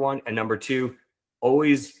fail, number one. And number two,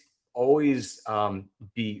 always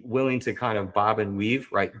be willing to kind of bob and weave,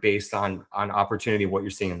 right, based on opportunity, what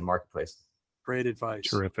you're seeing in the marketplace. Great advice.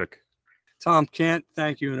 Terrific. Tom, can't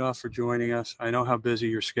thank you enough for joining us. I know how busy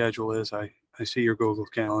your schedule is. I see your Google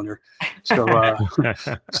Calendar. So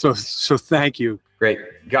so thank you. Great.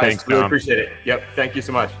 Guys, Thanks, really Tom. appreciate it. Yep. Thank you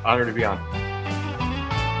so much. Honored to be on.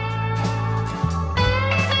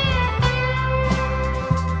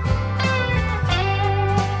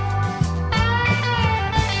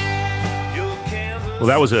 Well,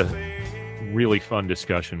 that was a really fun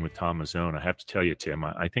discussion with Tom Mizzone. I have to tell you, Tim,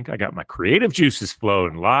 I think I got my creative juices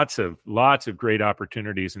flowing. Lots of great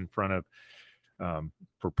opportunities in front of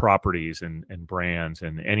for properties and brands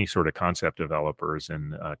and any sort of concept developers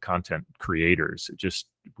and content creators. Just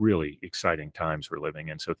really exciting times we're living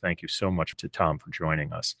in. So thank you so much to Tom for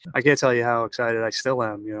joining us. I can't tell you how excited I still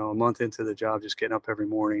am. A month into the job, just getting up every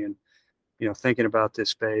morning and thinking about this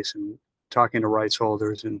space and talking to rights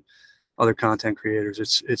holders and other content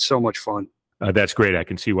creators. It's so much fun. That's great. I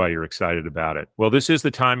can see why you're excited about it. Well, this is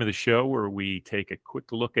the time of the show where we take a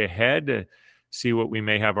quick look ahead to see what we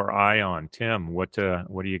may have our eye on. Tim, what do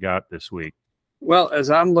you got this week? Well,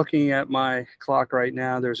 as I'm looking at my clock right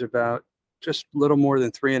now, there's about just a little more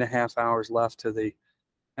than 3.5 hours left to the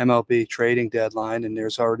MLB trading deadline, and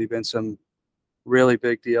there's already been some really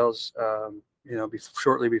big deals.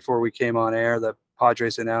 Shortly before we came on air, the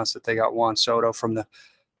Padres announced that they got Juan Soto from the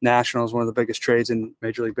Nationals, one of the biggest trades in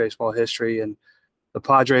Major League Baseball history, and the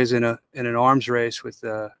Padres in an arms race with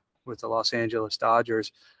the Los Angeles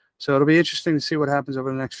Dodgers. So it'll be interesting to see what happens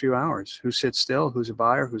over the next few hours. Who sits still? Who's a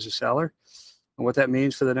buyer? Who's a seller? And what that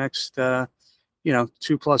means for the next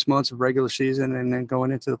 2+ months of regular season and then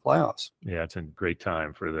going into the playoffs. Yeah, it's a great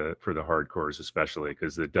time for the hardcores, especially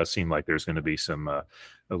because it does seem like there's going to be some a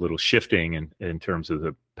little shifting in terms of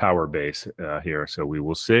the power base here. So we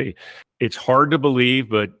will see. It's hard to believe,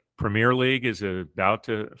 but Premier League is about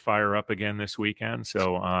to fire up again this weekend.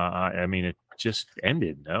 So I mean, it just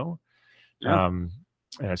ended, no? Yeah.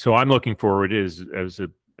 So I'm looking forward as a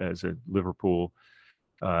Liverpool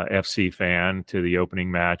FC fan to the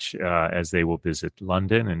opening match as they will visit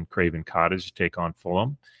London and Craven Cottage to take on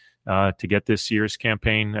Fulham to get this year's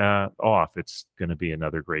campaign off. It's going to be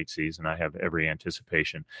another great season. I have every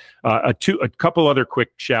anticipation. A couple other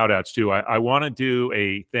quick shout outs too. I want to do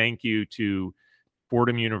a thank you to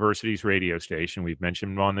Fordham University's radio station. We've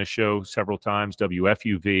mentioned them on this show several times,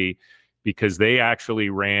 WFUV, because they actually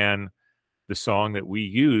ran the song that we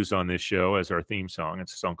use on this show as our theme song.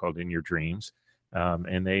 It's a song called In Your Dreams.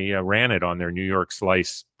 And they ran it on their New York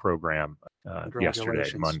Slice program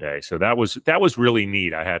yesterday, Monday. So that was really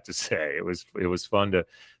neat, I have to say. It was fun to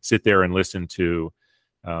sit there and listen to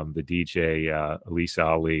the DJ Elisa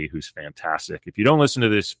Ali, who's fantastic. If you don't listen to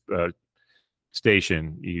this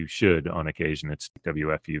station, you should on occasion. It's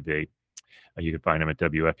WFUV. You can find them at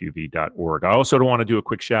WFUV.org. I also want to do a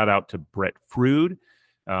quick shout out to Brett Frood,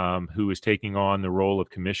 who is taking on the role of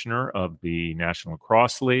commissioner of the National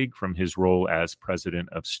Lacrosse League from his role as president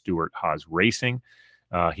of Stuart Haas Racing.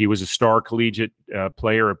 He was a star collegiate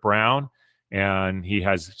player at Brown, and he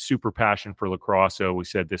has super passion for lacrosse. So we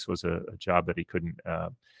said this was a job that he couldn't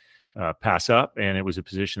pass up, and it was a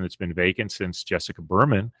position that's been vacant since Jessica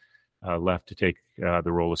Berman left to take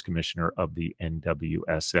the role as commissioner of the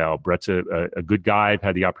NWSL. Brett's a good guy. I've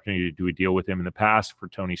had the opportunity to do a deal with him in the past for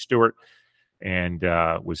Tony Stewart, and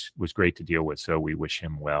was great to deal with. So we wish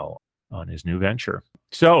him well. on his new venture.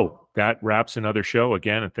 So that wraps another show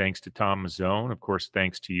again. And thanks to Tom Mizzone. Of course,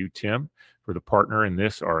 thanks to you, Tim, for the partner in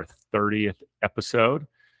this, our 30th episode.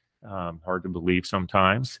 Hard to believe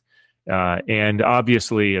sometimes. And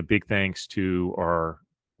obviously a big thanks to our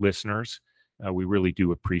listeners. We really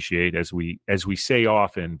do appreciate, as we say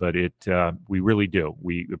often, but we really do.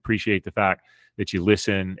 We appreciate the fact that you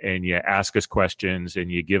listen and you ask us questions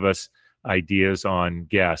and you give us ideas on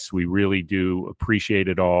guests. We really do appreciate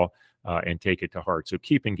it all and take it to heart. So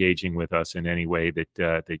keep engaging with us in any way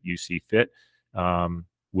that you see fit.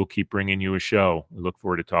 We'll keep bringing you a show. We look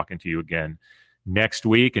forward to talking to you again next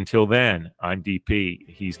week. Until then, I'm DP.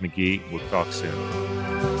 He's McGhee. We'll talk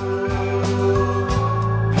soon.